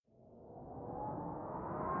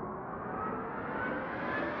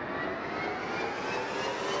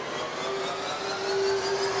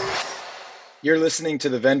You're listening to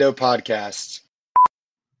the Vendo Podcast.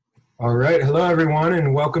 All right. Hello, everyone,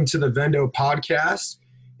 and welcome to the Vendo Podcast.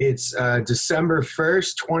 It's December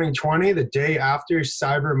 1st, 2020, the day after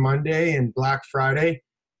Cyber Monday and Black Friday.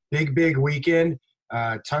 Big weekend.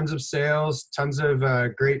 Tons of sales, tons of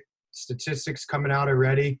great statistics coming out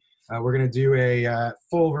already. We're going to do a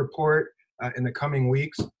full report in the coming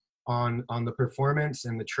weeks on the performance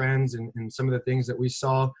and the trends and some of the things that we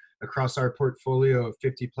saw across our portfolio of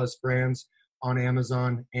 50-plus brands on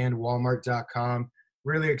Amazon and Walmart.com.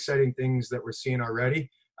 Really exciting things that we're seeing already.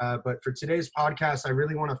 But for today's podcast, I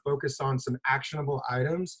really want to focus on some actionable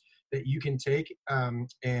items that you can take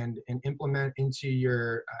and implement into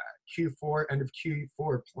your Q4, end of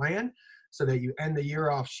Q4 plan so that you end the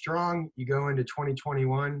year off strong, you go into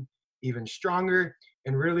 2021 even stronger,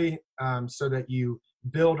 and really so that you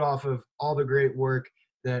build off of all the great work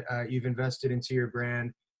that you've invested into your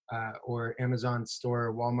brand or Amazon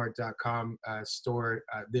store, Walmart.com store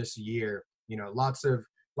this year. You know, lots of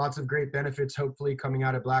great benefits hopefully coming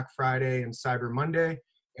out of Black Friday and Cyber Monday,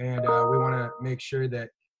 and we want to make sure that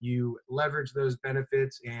you leverage those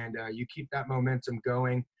benefits and you keep that momentum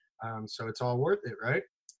going, so it's all worth it, right?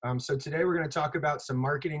 So today we're going to talk about some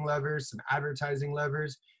marketing levers, some advertising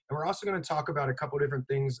levers, and we're also going to talk about a couple different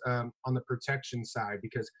things on the protection side,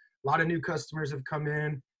 because a lot of new customers have come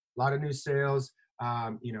in, a lot of new sales.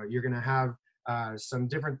 You're going to have some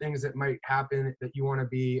different things that might happen that you want to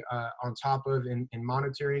be on top of in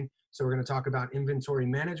monitoring. So we're going to talk about inventory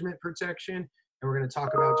management protection, and we're going to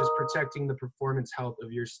talk about just protecting the performance health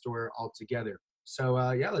of your store altogether. So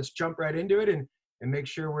let's jump right into it and make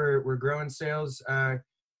sure we're growing sales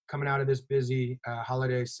coming out of this busy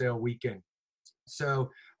holiday sale weekend.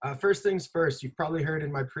 So first things first, you've probably heard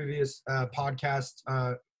in my previous podcast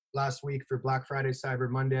last week for Black Friday, Cyber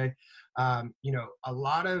Monday, a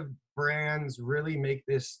lot of brands really make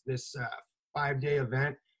this 5-day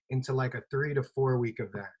event into like a 3 to 4 week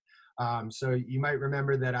event. So you might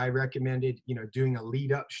remember that I recommended, doing a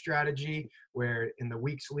lead up strategy where in the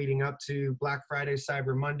weeks leading up to Black Friday,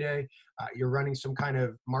 Cyber Monday, you're running some kind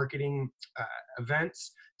of marketing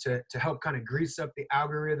events to help kind of grease up the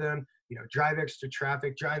algorithm, drive extra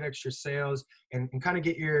traffic, drive extra sales, and kind of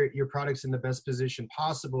get your products in the best position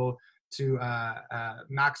possible to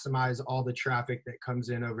maximize all the traffic that comes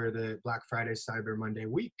in over the Black Friday, Cyber Monday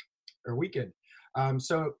week or weekend.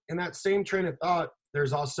 So in that same train of thought,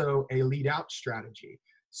 there's also a lead out strategy.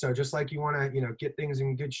 So just like you want to, get things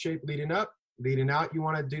in good shape leading out, you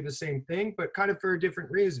want to do the same thing, but kind of for a different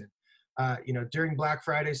reason. During Black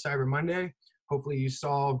Friday, Cyber Monday, hopefully you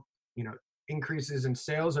saw, increases in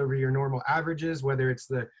sales over your normal averages, whether it's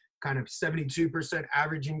the kind of 72%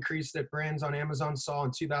 average increase that brands on Amazon saw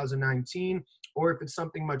in 2019, or if it's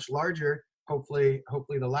something much larger, hopefully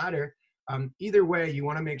the latter. Either way, you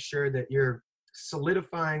want to make sure that you're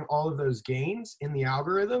solidifying all of those gains in the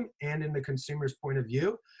algorithm and in the consumer's point of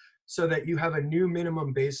view, so that you have a new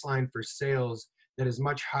minimum baseline for sales that is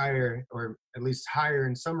much higher, or at least higher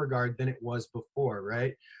in some regard than it was before,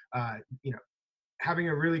 right? Having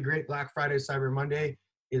a really great Black Friday, Cyber Monday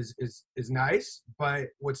is nice, but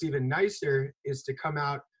what's even nicer is to come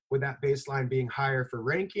out with that baseline being higher for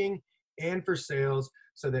ranking and for sales,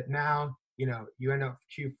 so that now, you end up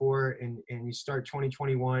Q4 and you start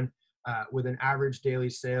 2021 with an average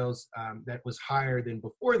daily sales that was higher than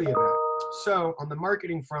before the event. So on the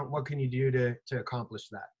marketing front, what can you do to accomplish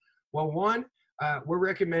that? Well, one, we're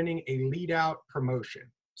recommending a lead out promotion.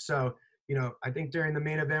 So, I think during the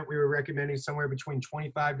main event, we were recommending somewhere between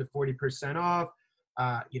 25 to 40% off.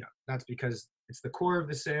 That's because it's the core of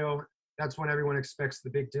the sale. That's when everyone expects the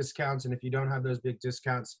big discounts. And if you don't have those big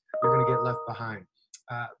discounts, you're going to get left behind.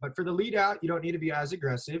 But for the lead out, you don't need to be as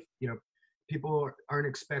aggressive. People aren't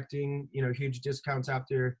expecting, huge discounts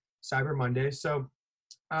after Cyber Monday. So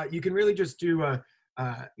you can really just do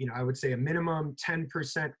I would say a minimum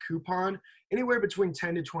 10% coupon, anywhere between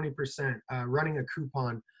 10 to 20%, running a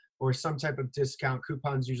coupon or some type of discount.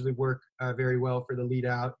 Coupons usually work very well for the lead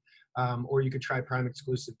out, or you could try Prime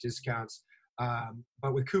exclusive discounts.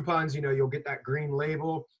 But with coupons, you'll get that green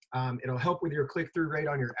label. It'll help with your click-through rate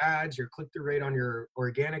on your ads, your click-through rate on your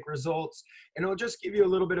organic results, and it'll just give you a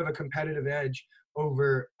little bit of a competitive edge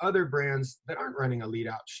over other brands that aren't running a lead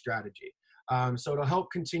out strategy. So it'll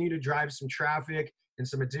help continue to drive some traffic and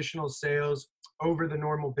some additional sales over the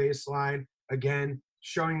normal baseline. Again,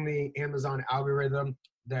 showing the Amazon algorithm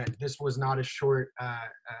that this was not a short-lived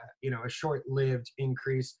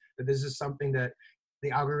increase, that this is something that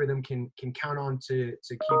the algorithm can count on to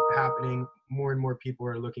keep happening. More and more people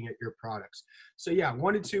are looking at your products. So yeah,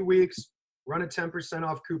 1 to 2 weeks, run a 10%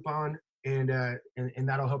 off coupon, and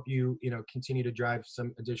that'll help you, continue to drive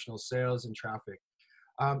some additional sales and traffic.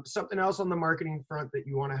 Something else on the marketing front that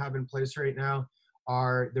you want to have in place right now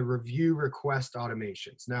are the review request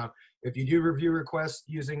automations. Now, if you do review requests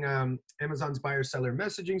using Amazon's buyer seller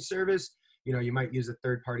messaging service, you might use a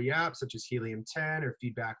third-party app such as Helium 10 or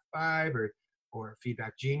Feedback 5 or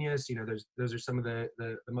Feedback Genius. Those are some of the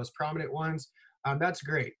most prominent ones. That's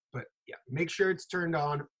great, but yeah, make sure it's turned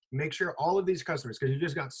on. Make sure all of these customers, because you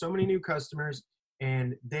just got so many new customers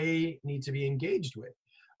and they need to be engaged with.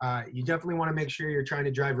 You definitely want to make sure you're trying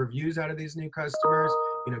to drive reviews out of these new customers,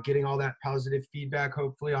 getting all that positive feedback,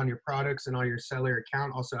 hopefully on your products and on your seller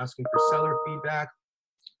account, also asking for seller feedback.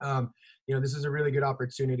 This is a really good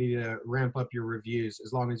opportunity to ramp up your reviews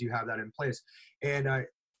as long as you have that in place. And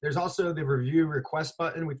there's also the review request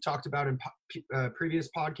button we've talked about in previous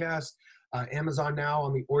podcasts. Amazon now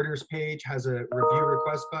on the orders page has a review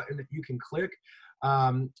request button that you can click.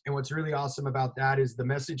 And what's really awesome about that is the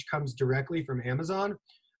message comes directly from Amazon.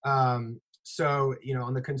 So,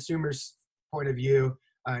 on the consumer's point of view,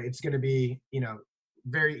 it's going to be,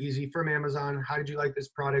 very easy from Amazon. How did you like this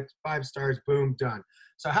product? 5 stars, boom, done.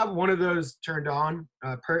 So have one of those turned on.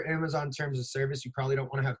 Per Amazon terms of service, you probably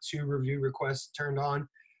don't want to have 2 review requests turned on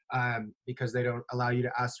because they don't allow you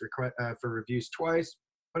to ask for reviews twice,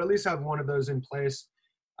 but at least have one of those in place.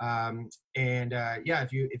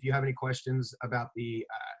 If you have any questions about the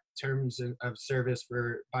terms of service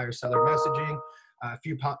for buyer-seller messaging, a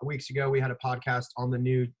few weeks ago, we had a podcast on the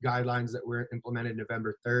new guidelines that were implemented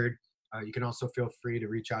November 3rd. You can also feel free to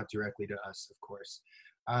reach out directly to us, of course.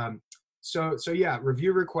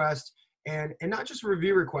 Review request, and not just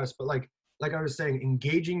review requests, but like I was saying,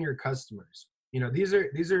 engaging your customers. These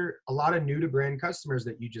are a lot of new to brand customers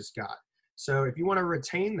that you just got. So if you want to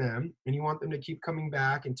retain them and you want them to keep coming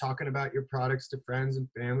back and talking about your products to friends and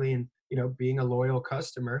family and, being a loyal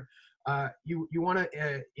customer, you want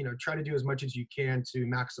to, try to do as much as you can to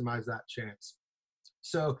maximize that chance.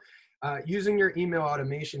 So using your email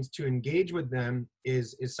automations to engage with them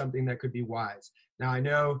is something that could be wise. Now, I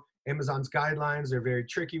know Amazon's guidelines are very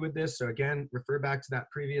tricky with this. So again, refer back to that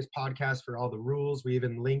previous podcast for all the rules. We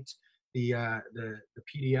even linked the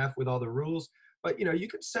PDF with all the rules. But, you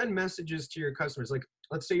can send messages to your customers. Like,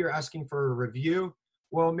 let's say you're asking for a review.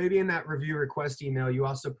 Well, maybe in that review request email, you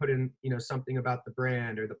also put in, something about the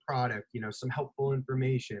brand or the product, some helpful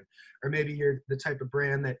information. Or maybe you're the type of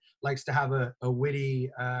brand that likes to have a witty,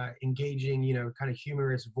 engaging, kind of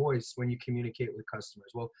humorous voice when you communicate with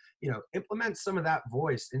customers. Well, implement some of that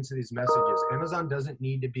voice into these messages. Amazon doesn't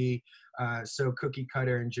need to be so cookie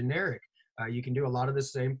cutter and generic. You can do a lot of the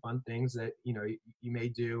same fun things that, you may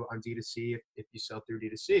do on D2C if you sell through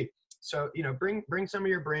D2C. So, bring some of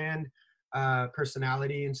your brand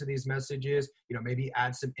personality into these messages, maybe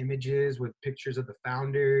add some images with pictures of the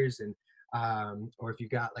founders and, or if you've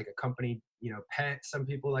got like a company, pet, some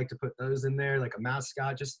people like to put those in there, like a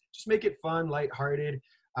mascot, just make it fun, lighthearted,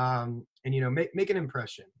 and, make an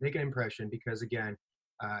impression, because again,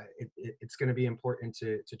 it's going to be important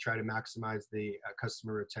to try to maximize the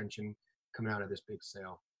customer retention coming out of this big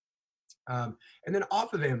sale. And then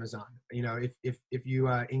off of Amazon, if you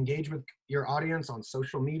engage with your audience on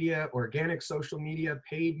social media, organic social media,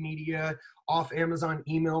 paid media, off Amazon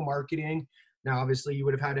email marketing. Now, obviously you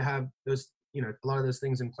would have had to have those, a lot of those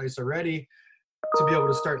things in place already to be able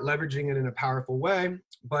to start leveraging it in a powerful way.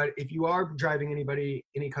 But if you are driving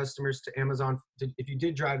any customers to Amazon, if you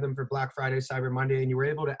did drive them for Black Friday, Cyber Monday, and you were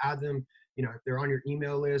able to add them, if they're on your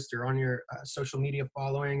email list or on your social media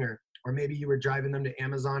following, or maybe you were driving them to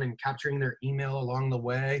Amazon and capturing their email along the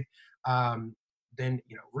way, then,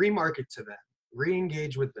 remarket to them,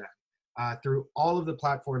 re-engage with them through all of the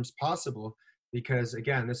platforms possible, because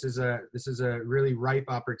again, this is a really ripe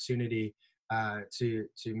opportunity to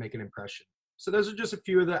make an impression. So those are just a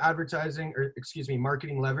few of the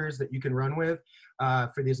marketing levers that you can run with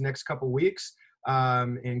for these next couple weeks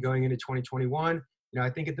and going into 2021. I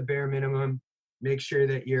think at the bare minimum, make sure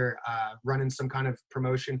that you're running some kind of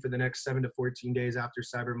promotion for the next 7 to 14 days after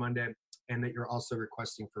Cyber Monday, and that you're also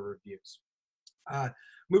requesting for reviews.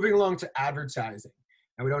 Moving along to advertising.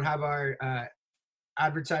 And we don't have our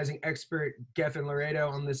advertising expert, Geffen Laredo,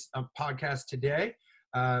 on this podcast today,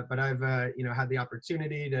 but I've had the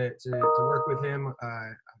opportunity to work with him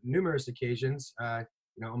on numerous occasions,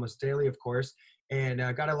 almost daily, of course, and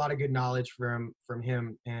got a lot of good knowledge from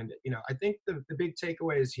him. And, I think the big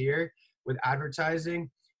takeaways here with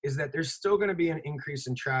advertising is that there's still going to be an increase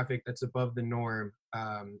in traffic that's above the norm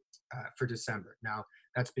for December. Now,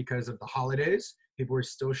 that's because of the holidays. People are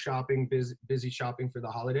still shopping, busy shopping for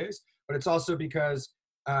the holidays, but it's also because,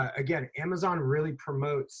 again, Amazon really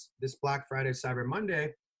promotes this Black Friday, Cyber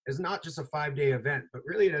Monday is not just a 5-day event, but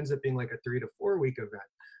really it ends up being like a 3 to 4 week event.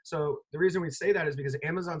 So the reason we say that is because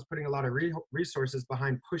Amazon's putting a lot of resources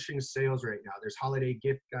behind pushing sales right now. There's holiday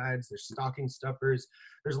gift guides, there's stocking stuffers,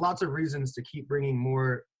 there's lots of reasons to keep bringing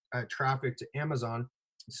more traffic to Amazon.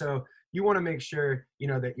 So you want to make sure,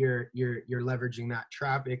 that you're leveraging that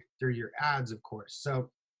traffic through your ads, of course. So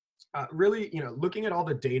really, looking at all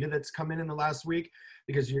the data that's come in the last week,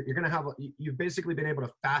 because you're going to have, you've basically been able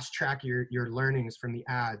to fast track your learnings from the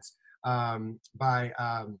ads by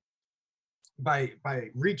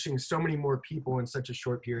reaching so many more people in such a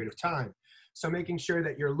short period of time. So making sure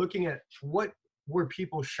that you're looking at what were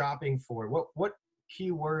people shopping for, what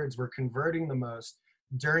keywords were converting the most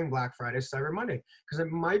during Black Friday, Cyber Monday, because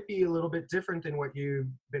it might be a little bit different than what you've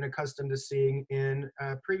been accustomed to seeing in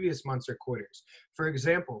previous months or quarters. For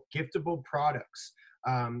example, giftable products.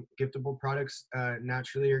 Giftable products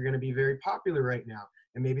naturally are going to be very popular right now,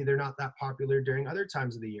 and maybe they're not that popular during other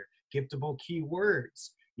times of the year. Giftable keywords,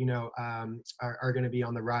 are going to be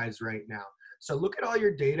on the rise right now. So look at all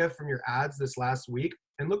your data from your ads this last week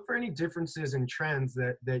and look for any differences in trends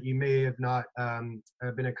that you may have not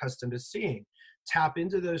been accustomed to seeing. Tap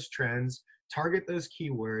into those trends, target those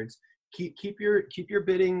keywords, keep your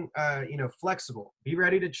bidding flexible. Be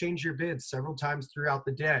ready to change your bids several times throughout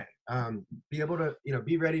the day. Be able to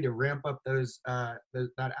be ready to ramp up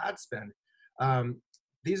that ad spend.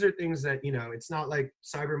 These are things that it's not like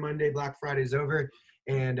Cyber Monday, Black Friday is over,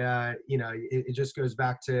 and it just goes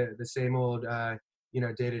back to the same old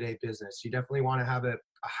day-to-day business. You definitely want to have a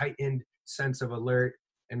heightened sense of alert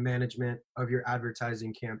and management of your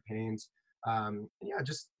advertising campaigns.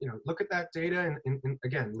 Just look at that data and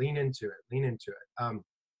again, lean into it.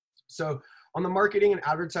 So on the marketing and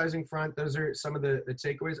advertising front, those are some of the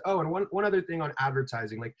takeaways. Oh, and one other thing on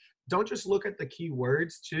advertising, like don't just look at the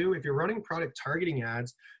keywords too. If you're running product targeting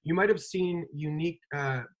ads, you might have seen unique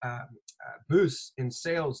boosts in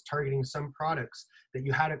sales targeting some products that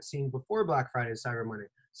you hadn't seen before Black Friday, Cyber Monday.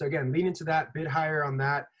 So again, lean into that, bid higher on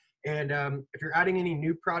that. And if you're adding any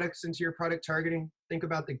new products into your product targeting, think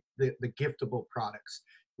about the giftable products.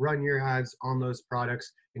 Run your ads on those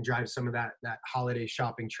products and drive some of that holiday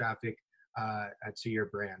shopping traffic to your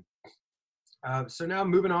brand. So now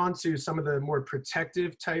moving on to some of the more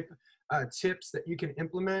protective type tips that you can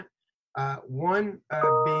implement. One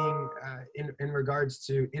being in regards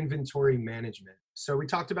to inventory management. So we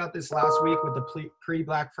talked about this last week with the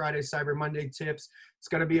pre-Black Friday, Cyber Monday tips. It's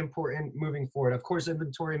going to be important moving forward. Of course,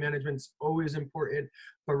 inventory management is always important,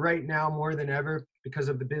 but right now more than ever, because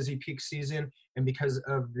of the busy peak season and because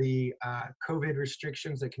of the COVID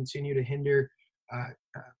restrictions that continue to hinder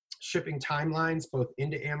shipping timelines, both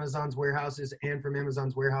into Amazon's warehouses and from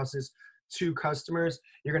Amazon's warehouses to customers,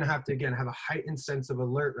 you're going to have to, again, have a heightened sense of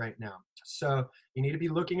alert right now. So you need to be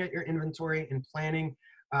looking at your inventory and planning,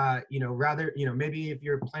 maybe if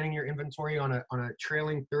you're planning your inventory on a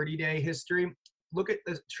trailing 30-day history, look at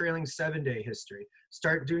the trailing 7-day history.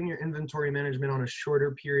 Start doing your inventory management on a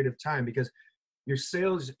shorter period of time, because your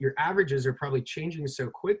sales, your averages are probably changing so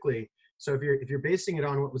quickly. So if you're basing it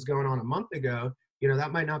on what was going on a month ago,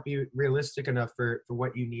 that might not be realistic enough for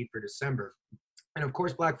what you need for December. And of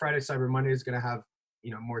course, Black Friday, Cyber Monday is going to have,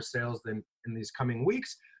 more sales than in these coming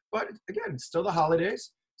weeks. But again, it's still the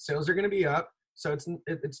holidays. Sales are going to be up. So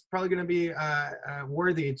it's probably going to be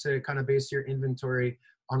worthy to kind of base your inventory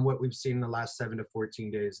on what we've seen in the last 7 to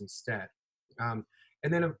 14 days instead. And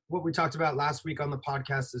then what we talked about last week on the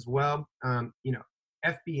podcast as well,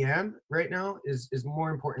 FBM right now is more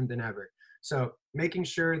important than ever. So making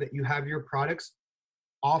sure that you have your products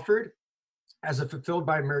offered as a fulfilled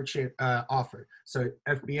by merchant offer. So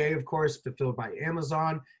FBA, of course, fulfilled by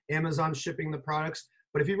Amazon, Amazon shipping the products.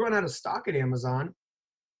 But if you run out of stock at Amazon,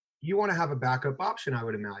 you want to have a backup option, I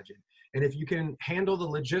would imagine. And if you can handle the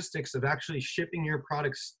logistics of actually shipping your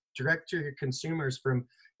products direct to your consumers from,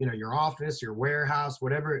 your office, your warehouse,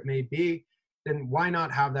 whatever it may be, then why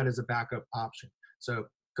not have that as a backup option? So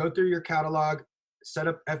go through your catalog, set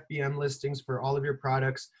up FBM listings for all of your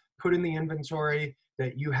products, put in the inventory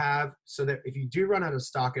that you have so that if you do run out of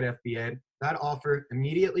stock at FBA, that offer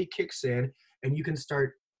immediately kicks in and you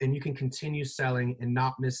can continue selling and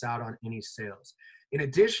not miss out on any sales. In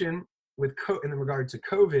addition, in regard to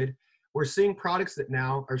COVID, we're seeing products that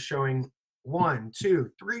now are showing 1, 2,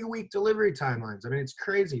 3 week delivery timelines. I mean, it's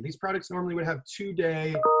crazy. These products normally would have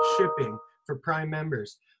 2-day shipping for Prime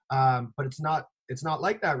members, but it's not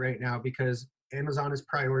like that right now because Amazon is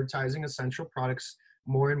prioritizing essential products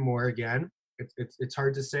more and more again. It's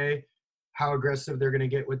hard to say how aggressive they're going to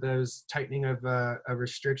get with those tightening of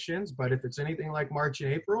restrictions, but if it's anything like March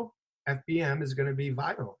and April, FBM is going to be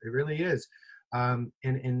vital. It really is.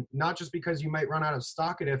 And not just because you might run out of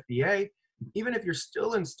stock at FBA. Even if you're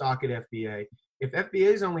still in stock at FBA, if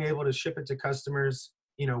FBA is only able to ship it to customers,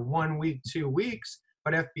 1 week, 2 weeks,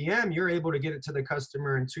 but FBM, you're able to get it to the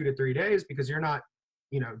customer in 2 to 3 days because you're not,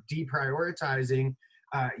 deprioritizing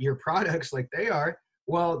your products like they are.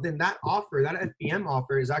 Well, then that FBM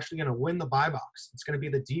offer is actually going to win the buy box. It's going to be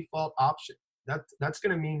the default option. That's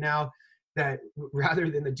going to mean now that rather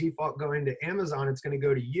than the default going to Amazon, it's going to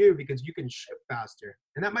go to you because you can ship faster.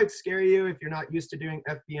 And that might scare you if you're not used to doing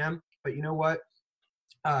FBM, but you know what?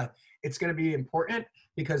 It's going to be important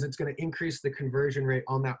because it's going to increase the conversion rate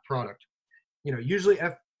on that product. Usually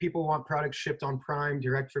people want products shipped on Prime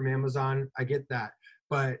direct from Amazon. I get that.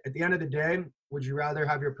 But at the end of the day, would you rather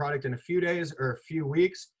have your product in a few days or a few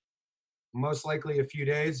weeks? Most likely a few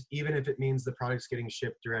days, even if it means the product's getting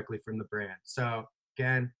shipped directly from the brand. So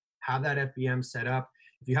again, have that FBM set up.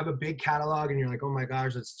 If you have a big catalog and you're like, oh my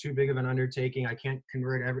gosh, that's too big of an undertaking, I can't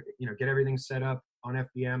get everything set up on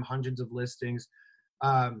FBM, hundreds of listings.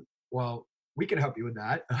 Well, we can help you with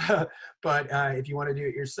that. But if you want to do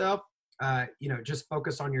it yourself, just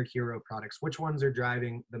focus on your hero products. Which ones are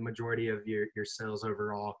driving the majority of your sales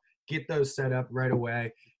overall? Get those set up right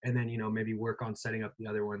away, and then maybe work on setting up the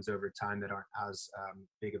other ones over time that aren't as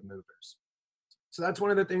big of movers. So that's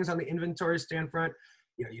one of the things on the inventory standpoint.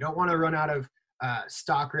 You don't want to run out of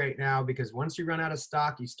stock right now, because once you run out of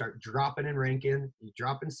stock, you start dropping in ranking, you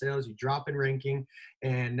drop in sales, you drop in ranking,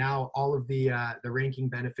 and now all of the ranking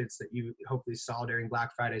benefits that you hopefully saw during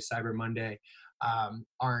Black Friday, Cyber Monday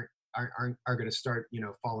are going to start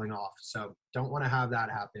falling off. So don't want to have that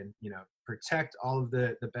happen. Protect all of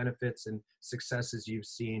the benefits and successes you've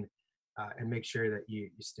seen, and make sure that you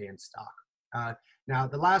stay in stock. Now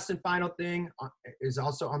the last and final thing is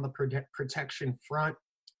also on the protection front.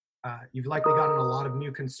 You've likely gotten a lot of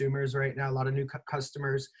new consumers right now, a lot of new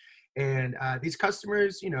customers, and these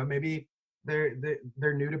customers, maybe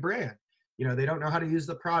they're new to brand. They don't know how to use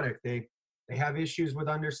the product. They have issues with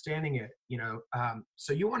understanding it.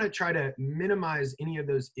 So you want to try to minimize any of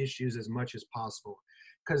those issues as much as possible,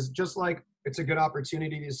 because just like it's a good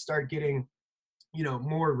opportunity to start getting,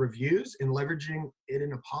 more reviews and leveraging it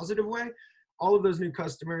in a positive way, all of those new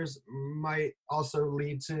customers might also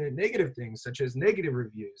lead to negative things, such as negative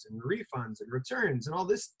reviews and refunds and returns and all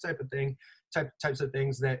this types of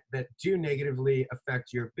things that do negatively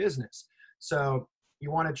affect your business. So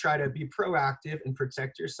you want to try to be proactive and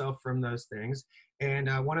protect yourself from those things. And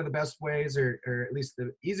one of the best ways, or at least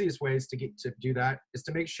the easiest ways to do that, is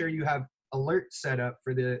to make sure you have alerts set up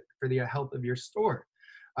for the health of your store.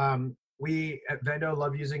 We at Vendo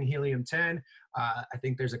love using Helium 10. I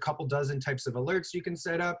think there's a couple dozen types of alerts you can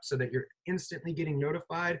set up so that you're instantly getting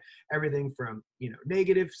notified. Everything from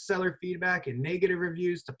negative seller feedback and negative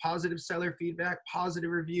reviews to positive seller feedback,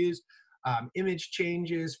 positive reviews, image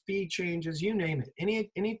changes, feed changes, you name it.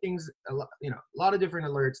 Anything's a lot of different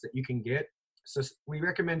alerts that you can get. So we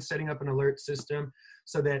recommend setting up an alert system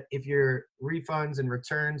so that if your refunds and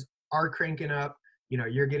returns are cranking up,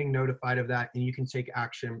 you're getting notified of that, and you can take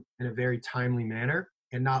action in a very timely manner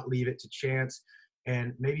and not leave it to chance.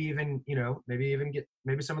 And maybe even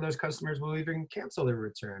some of those customers will even cancel their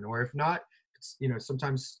return, or if not,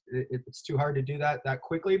 sometimes it's too hard to do that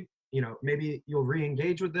quickly. Maybe you'll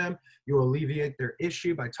re-engage with them, you'll alleviate their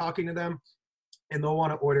issue by talking to them, and they'll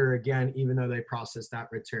want to order again, even though they processed that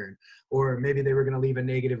return. Or maybe they were going to leave a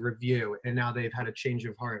negative review, and now they've had a change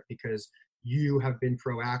of heart because you have been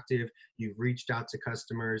proactive. You've reached out to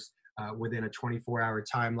customers within a 24-hour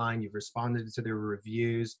timeline. You've responded to their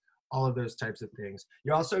reviews, all of those types of things.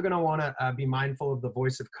 You're also going to want to be mindful of the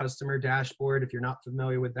Voice of Customer dashboard. If you're not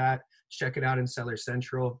familiar with that, check it out in Seller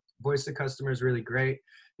Central. Voice of Customer is really great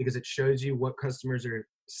because it shows you what customers are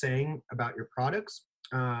saying about your products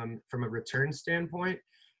from a return standpoint.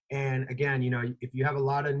 And again, if you have a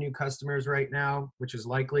lot of new customers right now, which is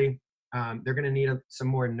likely, they're going to need some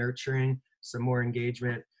more nurturing, some more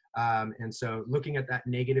engagement. And so looking at that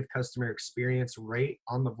negative customer experience rate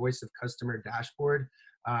on the Voice of Customer dashboard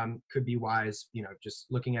could be wise. Just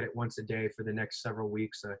looking at it once a day for the next several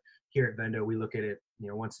weeks. Here at Vendo, we look at it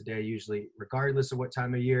once a day, usually regardless of what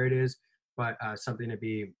time of year it is, but something to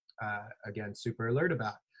be, again, super alert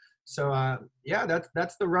about. So yeah,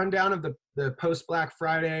 that's the rundown of the post Black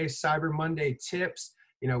Friday, Cyber Monday tips.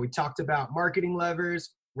 We talked about marketing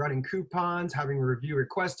levers, running coupons, having review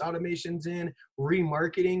request automations in,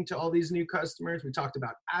 remarketing to all these new customers. We talked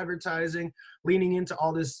about advertising, leaning into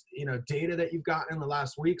all this, data that you've gotten in the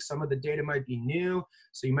last week. Some of the data might be new,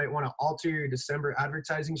 so you might want to alter your December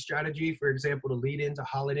advertising strategy, for example, to lead into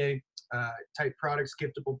holiday type products,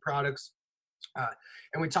 giftable products.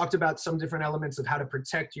 And we talked about some different elements of how to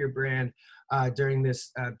protect your brand during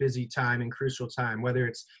this busy time and crucial time, whether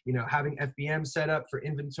it's, having FBM set up for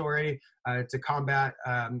inventory to combat,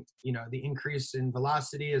 the increase in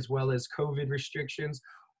velocity, as well as COVID restrictions,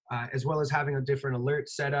 as well as having a different alert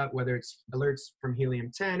setup, whether it's alerts from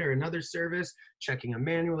Helium 10 or another service, checking them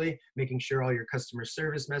manually, making sure all your customer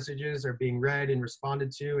service messages are being read and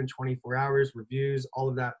responded to in 24 hours, reviews, all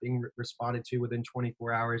of that being responded to within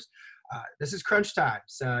 24 hours. This is crunch time.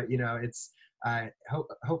 So, it's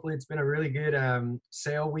hopefully it's been a really good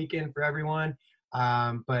sale weekend for everyone.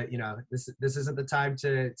 But this isn't the time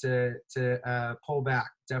to pull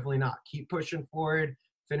back. Definitely not. Keep pushing forward.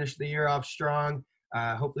 Finish the year off strong.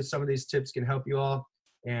 Hopefully some of these tips can help you all,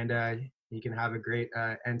 and you can have a great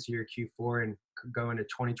end to your Q4 and go into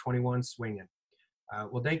 2021 swinging.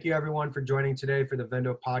 Well, thank you everyone for joining today for the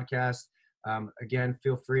Vendo podcast. Again,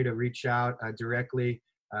 feel free to reach out directly.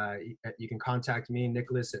 You can contact me,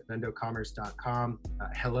 Nicholas, at vendocommerce.com,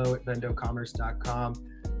 hello at vendocommerce.com.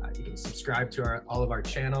 You can subscribe to all of our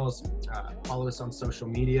channels, follow us on social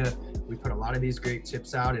media. We put a lot of these great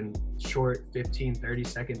tips out in short 15,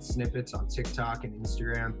 30-second snippets on TikTok and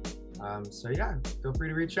Instagram. So yeah, feel free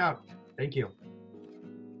to reach out. Thank you.